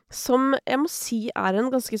 som jeg må si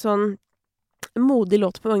en ganske sånn modig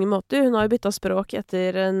låt på mange måter. Hun har jo byttet språk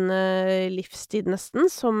etter en livstid nesten,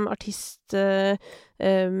 som artist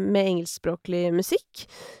med engelskspråklig musikk.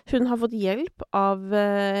 Hun har fått hjelp av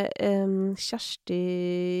Kjersti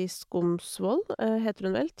Skomsvold, heter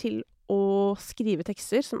hun vel, til å skrive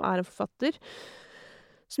tekster, som en forfatter,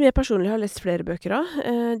 som jeg personlig har lest flere bøker av.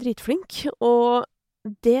 Dritflink. Og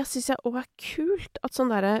det synes jeg også kult, at sånn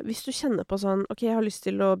der, hvis du kjenner på sånn, ok, jeg har lyst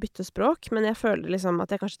til å bytte språk, men jeg føler liksom at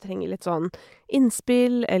jeg kanskje trenger litt sånn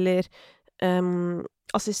innspill, eller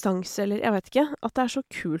assistanse, eller jeg vet ikke, at det så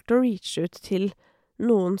kult å reache ut til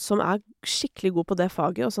noen som skikkelig god på det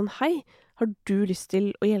faget, og sånn, hei, har du lyst til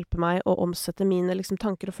å hjelpe meg å omsette mine liksom,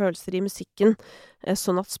 tanker og følelser i musikken,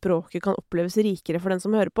 sånn at språket kan oppleves rikere for den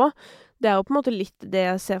som hører på? Det jo på en måte litt det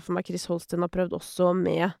jeg ser for meg Chris Holsten har prøvd også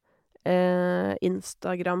med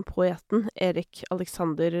Instagram-poeten Erik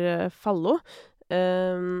Alexander Fallo,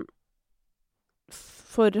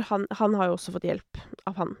 for han har jo også fått hjelp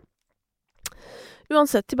av han.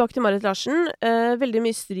 Uansett, tilbake til Marit Larsen, veldig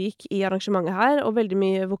mye stryk i arrangementet her, og veldig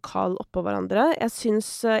mye vokal oppå hverandre. Jeg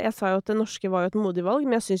sa jo at det norske var jo et modig valg,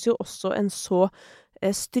 men jeg synes jo også en så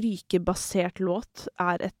strykebasert låt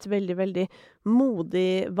et veldig, veldig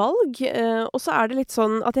modig valg, og så det litt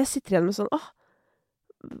sånn at jeg sitter igjen med sånn,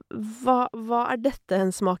 hva dette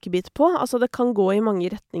en smakebit på? Altså, det kan gå i mange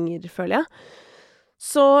retninger, føler jeg.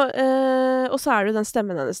 Så, og så det jo den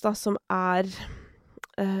stemmen hennes da, som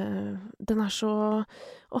den så,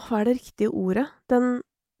 hva det riktige ordet? Den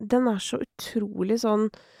så utrolig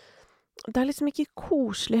sånn, det liksom ikke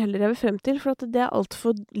koselig heller jeg vil frem til, for at det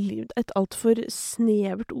et alt for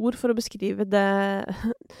snevert ord for å beskrive det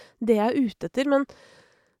jeg ute etter, men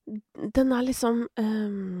den liksom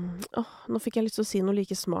nå fikk jeg lyst til å si noe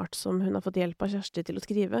like smart som hun har fått hjelp av Kjersti til å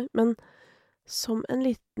skrive, men som en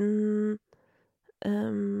liten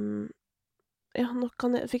ja, nå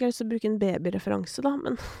fikk jeg lyst til å bruke en babyreferanse da,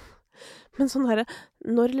 men sånn her,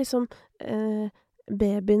 når liksom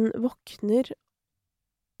babyen våkner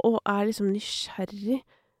og liksom nysgjerrig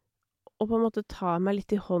og på en måte tar meg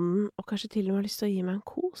litt i hånden og kanskje til og med har lyst til å gi meg en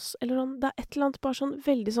kos, eller sånn, det et eller annet bare sånn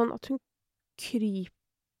veldig sånn at hun kryper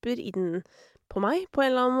inn på meg på en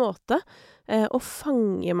eller annen måte, og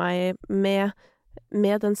fanger meg med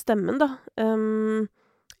den stemmen da.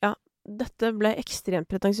 Ja, dette ble ekstremt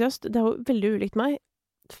pretensiøst. Det jo veldig ulikt meg,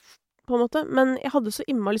 på en måte, men jeg hadde så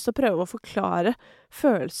innmari lyst til å prøve å forklare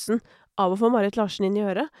følelsen av å få Marit Larsen inn i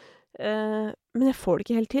øret. Men jeg får det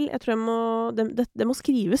ikke helt til. Jeg tror det må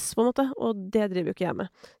skrives, på en måte, og det driver jo ikke jeg med.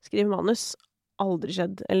 Skrive manus, aldri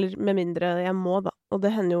skjedd, eller med mindre jeg må da, og det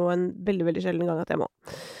hender jo en veldig, veldig sjelden gang at jeg må.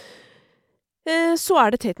 Så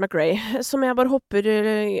det Tate McRae, som jeg bare hopper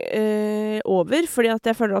over, fordi at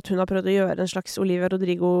jeg føler at hun har prøvd å gjøre en slags Olivia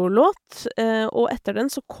Rodrigo-låt, og etter den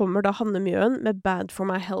så kommer da Hanne Mjøen med Bad for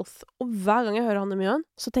My Health, og hver gang jeg hører Hanne Mjøen,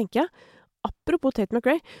 så tenker jeg, apropos Tate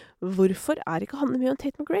McRae, hvorfor ikke Hanne Mjøen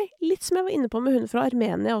Tate McRae? Litt som jeg var inne på med hun fra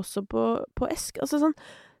Armenia også på Esk, altså sånn,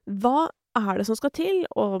 hva er det som skal til?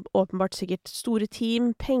 Og åpenbart sikkert store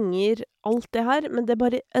team, penger, alt det her, men det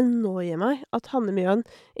bare annoyer meg at Hanne Mjøen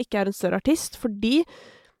ikke er en større artist, fordi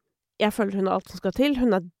jeg føler hun har alt som skal til.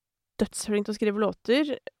 Hun er dødsflink til å skrive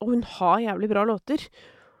låter, og hun har jævlig bra låter.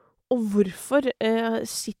 Og hvorfor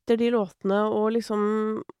sitter de låtene og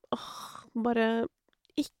liksom bare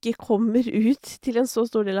ikke kommer ut til en så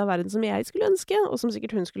stor del av verden som jeg skulle ønske, og som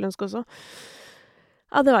sikkert hun skulle ønske også?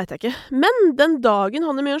 Ja, det vet jeg ikke. Men den dagen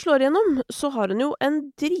Hanne Mjøen slår igjennom, så har hun jo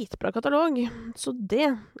en dritbra katalog, så det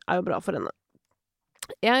er jo bra for henne.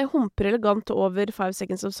 Jeg humper elegant over 5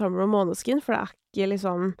 Seconds of Summer og Måneskin, for det er ikke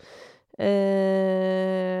liksom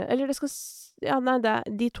eller det skal ja, nei, det er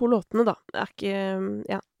de 2 låtene da, er ikke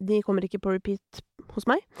ja, de kommer ikke på repeat hos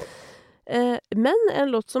meg. Men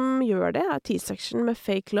en låt som gjør det er T-Section med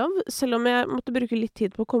Fake Love, selv om jeg måtte bruke litt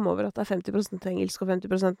tid på å komme over at det er 50% engelsk og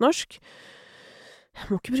 50% norsk. Jeg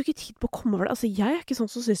må ikke bruke tid på å komme over det. Altså, jeg er ikke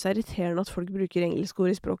sånn som synes det er irriterende at folk bruker engelske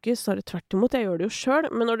ord i språket, så er det tvert imot, jeg gjør det jo selv,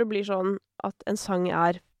 men når det blir sånn at en sang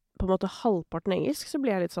er på en måte halvparten engelsk, så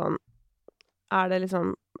blir jeg litt sånn, er det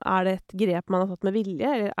et grep man har tatt med vilje,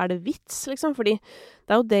 eller er det vits, liksom? Fordi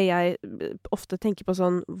det er jo det jeg ofte tenker på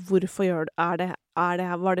sånn, hvorfor var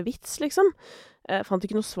det vits, liksom? Jeg fant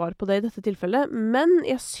ikke noe svar på det i dette tilfellet, men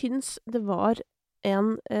jeg synes det var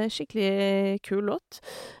en skikkelig kul låt.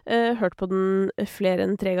 Hørt på den flere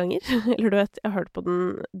enn 3 ganger, eller du vet, jeg har hørt på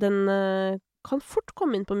den kan fort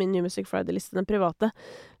komme inn på min New Music Friday-liste, den private.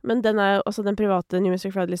 Men den er jo, altså den private New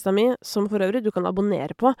Music Friday-lista mi, som for øvrig du kan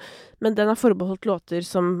abonnere på, men den er forbeholdt låter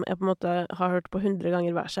som jeg på en måte har hørt på 100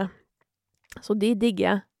 ganger hver seg. Så de digger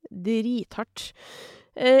jeg drithardt.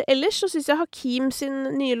 Ellers så synes jeg Hakim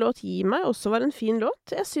sin nye låt Gi meg også var en fin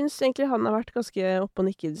låt. Jeg synes egentlig han har vært ganske oppe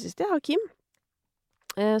og nikke i det siste, Hakim.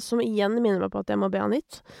 Som igjen minner meg på at jeg må be han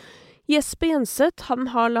hit. Jesper Jenseth, han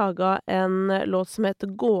har laget en låt som heter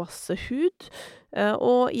Gåsehud,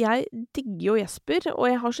 og jeg digger jo Jesper, og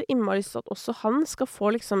jeg har så innmari lyst til at også han skal få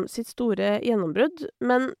liksom sitt store gjennombrudd,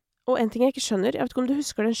 men, og en ting jeg ikke skjønner, jeg vet ikke om du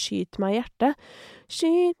husker den Skyt meg i hjertet?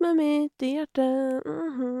 Skyt meg midt i hjertet,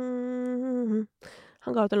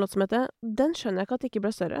 Han ga ut en låt som heter, den skjønner jeg ikke at det ikke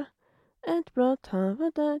ble større. Et blått hav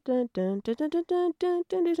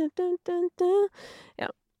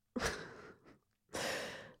Ja.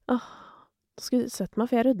 Nå skulle du sett meg,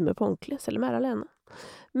 for jeg rødmer på ordentlig, selv om jeg er alene.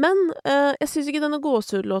 Men jeg synes ikke denne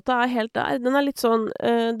gåsehudlåta er helt der. Den er litt sånn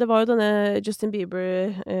det var jo denne Justin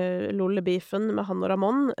Bieber Lolle-beefen med han og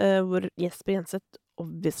Ramon, hvor Jesper Jenseth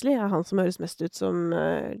obviously er han som høres mest ut som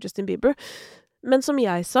Justin Bieber. Men som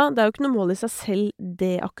jeg sa, det er jo ikke noe mål i seg selv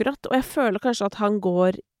det akkurat, og jeg føler kanskje at han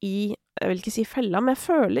går i, jeg vil ikke si fella, men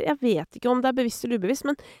jeg vet ikke om det er bevisst eller ubevisst,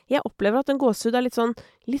 men jeg opplever at en gåsehud er litt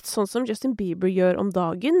sånn som Justin Bieber gjør om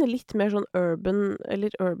dagen, litt mer sånn urban, eller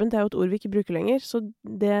urban, det er jo et ord vi ikke bruker lenger, så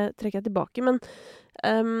det trekker jeg tilbake, men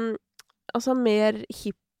altså mer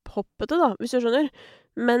hip-hoppete da, hvis du skjønner,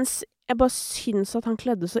 mens jeg bare syns at han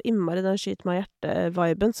kledde så innmari den Skyt meg i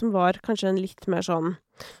hjertet-viben, som var kanskje en litt mer sånn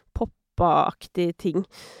aktig ting.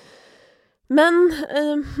 Men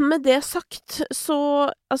med det sagt, så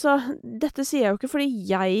altså, dette sier jeg jo ikke fordi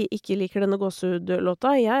jeg ikke liker denne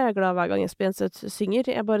gåsehudlåta. Jeg er glad hver gang Jesper Jenseth synger.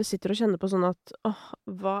 Jeg bare sitter og kjenner på sånn at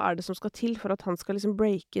hva er det som skal til for at han skal liksom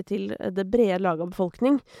breake til det brede laget av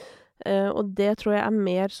befolkning? Og det tror jeg er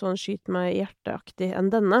mer sånn Skyt meg i hjerteaktig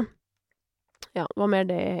enn denne. Ja, hva mer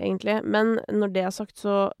det egentlig? Men når det er sagt,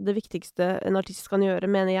 så det viktigste en artist kan gjøre,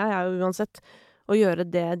 mener jeg, er jo uansett å gjøre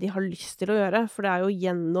det de har lyst til å gjøre, for det er jo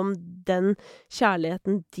gjennom den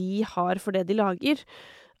kjærligheten de har for det de lager,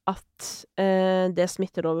 at det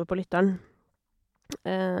smitter over på lytteren.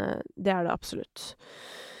 Det er det absolutt.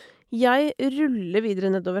 Jeg ruller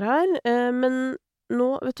videre nedover her, men nå,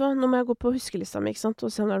 vet du hva, nå må jeg gå på huskelista mi, ikke sant,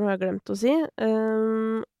 og se om det er noe jeg har glemt å si.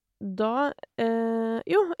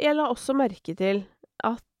 Jo, jeg la også merke til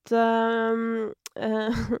at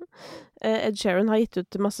Ed Sheeran har gitt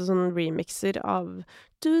ut masse sånne remixer av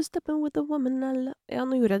Two Steppin' With The Woman I Love. Ja,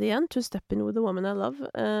 nå gjorde jeg det igjen. Two Steppin' With The Woman I Love.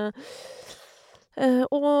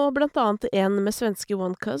 Og blant annet en med svenske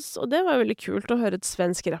One Cuz, og det var veldig kult å høre et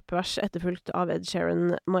svensk rappvers etterfulgt av Ed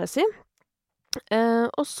Sheeran, må jeg si.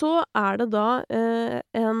 Og så er det da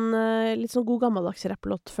en litt sånn god gammeldags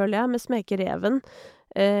rapplåt, føler jeg, med Smeke Reven,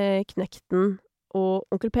 Knekten og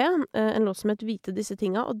Onkel P, en låt som het Vite disse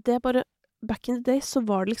tinga, og det bare, back in the day, så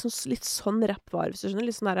var det liksom litt sånn rap var, hvis du skjønner,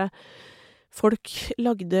 litt sånn derre, folk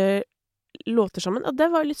lagde låter sammen, og det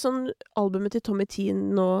var litt sånn albumet til Tommy T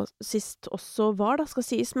nå sist også var, da, skal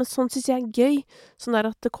sies, men sånn synes jeg er gøy, sånn der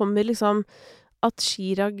at det kommer liksom, at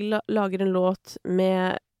Chirag lager en låt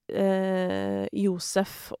med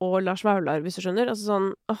Josef og Lars Vaular, hvis du skjønner, altså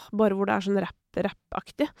sånn, bare hvor det er sånn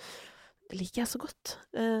rap-aktig. det liker jeg så godt.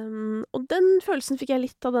 Og den følelsen fikk jeg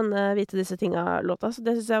litt av denne Vite disse tinga-låta, så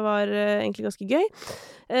det synes jeg var egentlig ganske gøy.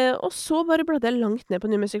 Og så bare bladde jeg langt ned på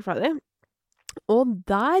New Music Friday, og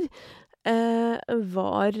der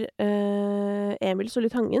var Emil Solli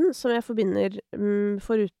Tangen, som jeg forbinder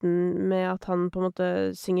foruten med at han på en måte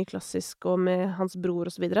synger klassisk og med hans bror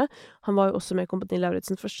og så videre. Han var jo også med i Kompani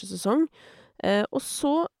Lauritzen første sesong. Og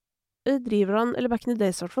så driver han, eller back in the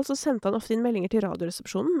days i hvert fall, så sendte han ofte inn meldinger til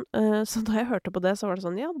radioresepsjonen. Så da jeg hørte på det, så var det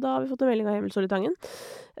sånn, ja, da har vi fått en melding av Emil Solli Tangen.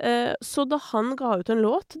 Så da han ga ut en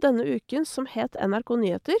låt denne uken som het NRK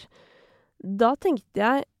Nyheter, da tenkte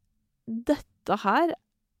jeg, dette her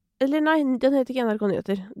eller nei, den heter ikke NRK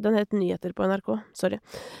Nyheter. Den heter Nyheter på NRK. Sorry.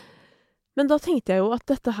 Men da tenkte jeg jo at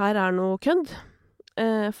dette her er noe kødd.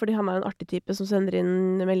 Fordi han er en artig type som sender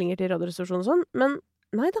inn meldinger til radioresepsjonen og sånn. Men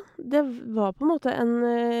nei da, det var på en måte en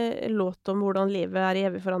låt om hvordan livet er i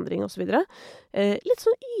evig forandring og så videre. Litt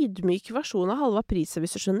sånn ydmyk versjon av Halva priset,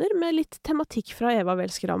 hvis du skjønner, med litt tematikk fra Eva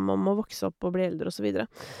Vel Skram om å vokse opp og bli eldre og så videre.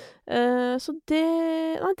 Så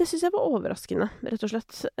det synes jeg var overraskende, rett og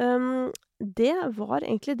slett. Det var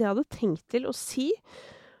egentlig det jeg hadde tenkt til å si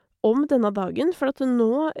om denne dagen, for at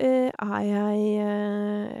nå er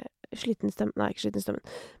jeg sliten i stemmen. Nei, ikke sliten i stemmen.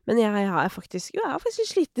 Men jeg er faktisk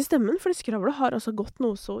sliten i stemmen, fordi skravlet har altså gått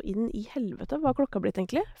noe så inn i helvete. Hva har klokka blitt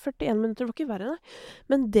egentlig? 41 minutter, var ikke verre, nei.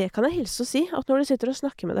 Men det kan jeg hilse å si, at når du sitter og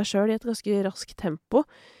snakker med deg selv i et ganske raskt tempo,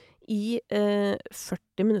 i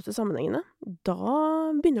 40 minutter sammenhengende, da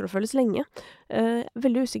begynner det å føles lenge.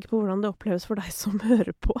 Veldig usikker på hvordan det oppleves for deg som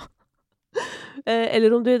hører på.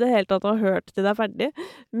 Eller om du i det hele tatt har hørt til deg ferdig.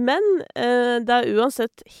 Men det er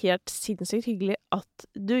uansett helt sinnssykt hyggelig at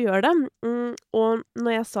du gjør det. Og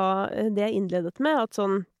når jeg sa det jeg innledet med, at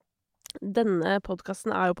sånn, denne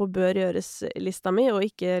podcasten er jo på bør gjøres-lista mi, og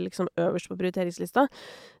ikke liksom øverst på prioriteringslista,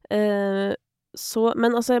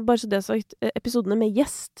 men altså, bare så det sagt, episodene med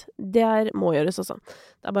gjest, det må gjøres også.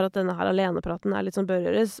 Det er bare at denne her alenepraten er litt sånn bør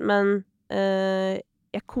gjøres, men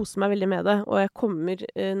jeg koser meg veldig med det, og jeg kommer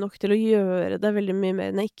nok til å gjøre det veldig mye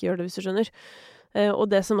mer enn jeg ikke gjør det, hvis du skjønner. Og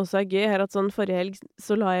det som også er gøy, er at sånn forrige helg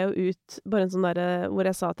så la jeg jo ut bare en sånn der hvor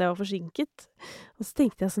jeg sa at jeg var forsinket. Og så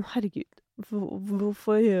tenkte jeg sånn, herregud,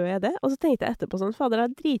 hvorfor gjør jeg det? Og så tenkte jeg etterpå sånn, fader, det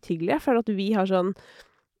er drithyggelig. Jeg føler at vi har sånn,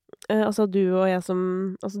 altså du og jeg som,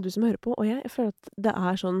 altså du som hører på, og jeg føler at det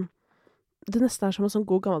er sånn, det nesten er som en sånn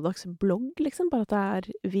god gammeldags blogg, liksom, bare at det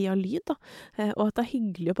er via lyd, da. Og at det er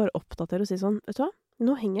hyggelig å bare oppdatere og si sånn, vet du hva?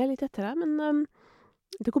 Nå henger jeg litt etter her, men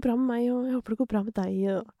det går bra med meg, og jeg håper det går bra med deg,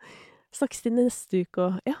 og snakkes til neste uke,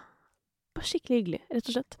 og ja, bare skikkelig hyggelig, rett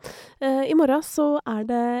og slett. I morgen så er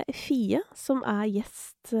det Fie som er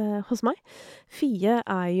gjest hos meg. Fie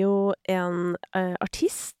er jo en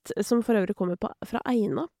artist som for øvrig kommer fra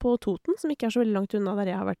Eina på Toten, som ikke er så veldig langt unna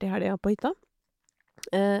der jeg har vært i helgen på hytta.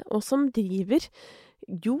 Og som driver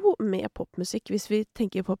jo med popmusikk, hvis vi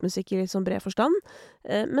tenker popmusikk i litt sånn bred forstand,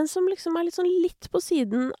 men som liksom er litt på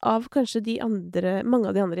siden av kanskje mange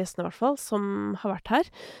av de andre gjestene i hvert fall, som har vært her.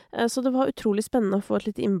 Så det var utrolig spennende å få et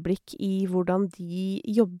litt innblikk i hvordan de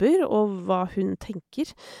jobber, og hva hun tenker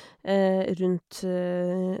rundt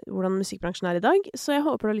hvordan musikkbransjen er i dag. Så jeg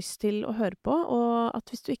håper du har lyst til å høre på, og at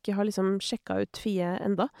hvis du ikke har liksom sjekket ut Fie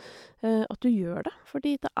enda, at du gjør det,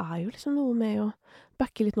 fordi det er jo liksom noe med å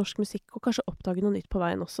backe litt norsk musikk, og kanskje oppdage noe nytt på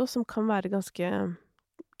veien også, som kan være ganske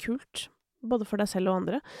kult, både for deg selv og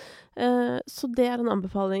andre. Så det er en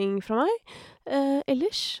anbefaling fra meg.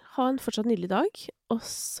 Ellers, ha en fortsatt nydelig dag, og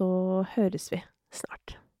så høres vi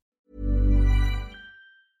snart.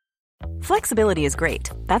 Flexibility is great.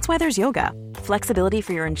 That's why there's yoga. Flexibility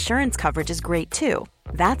for your insurance coverage is great too.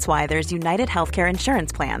 That's why there's United Healthcare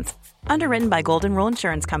Insurance Plans. Underwritten by Golden Rule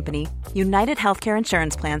Insurance Company, United Healthcare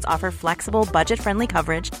Insurance Plans offer flexible, budget-friendly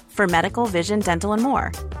coverage for medical, vision, dental, and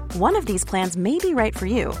more. One of these plans may be right for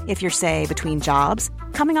you if you're, say, between jobs,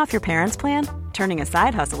 coming off your parents' plan, turning a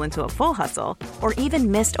side hustle into a full hustle, or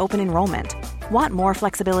even missed open enrollment. Want more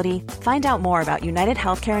flexibility? Find out more about United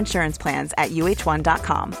Healthcare Insurance Plans at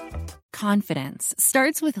uh1.com. Confidence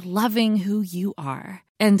starts with loving who you are.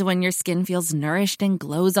 And when your skin feels nourished and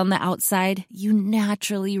glows on the outside, you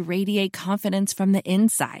naturally radiate confidence from the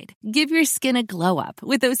inside. Give your skin a glow up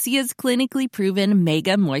with Osea's clinically proven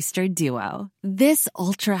Mega Moisture Duo. This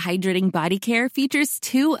ultra-hydrating body care features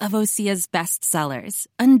two of Osea's best sellers,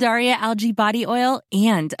 Undaria Algae Body Oil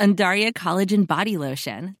and Undaria Collagen Body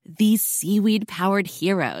Lotion. These seaweed-powered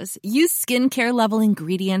heroes use skincare-level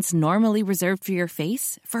ingredients normally reserved for your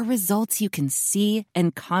face for results you can see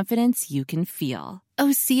and confidence you can feel.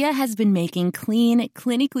 Osea has been making clean,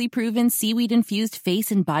 clinically proven seaweed-infused face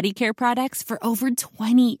and body care products for over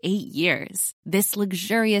 28 years. This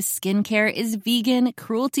luxurious skincare is vegan,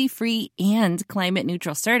 cruelty-free, and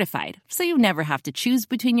climate-neutral certified, so you never have to choose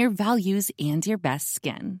between your values and your best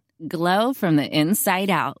skin. Glow from the inside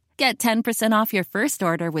out. Get 10% off your first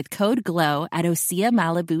order with code GLOW at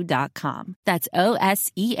OseaMalibu.com. That's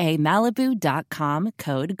OSEA Malibu.com,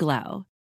 code GLOW.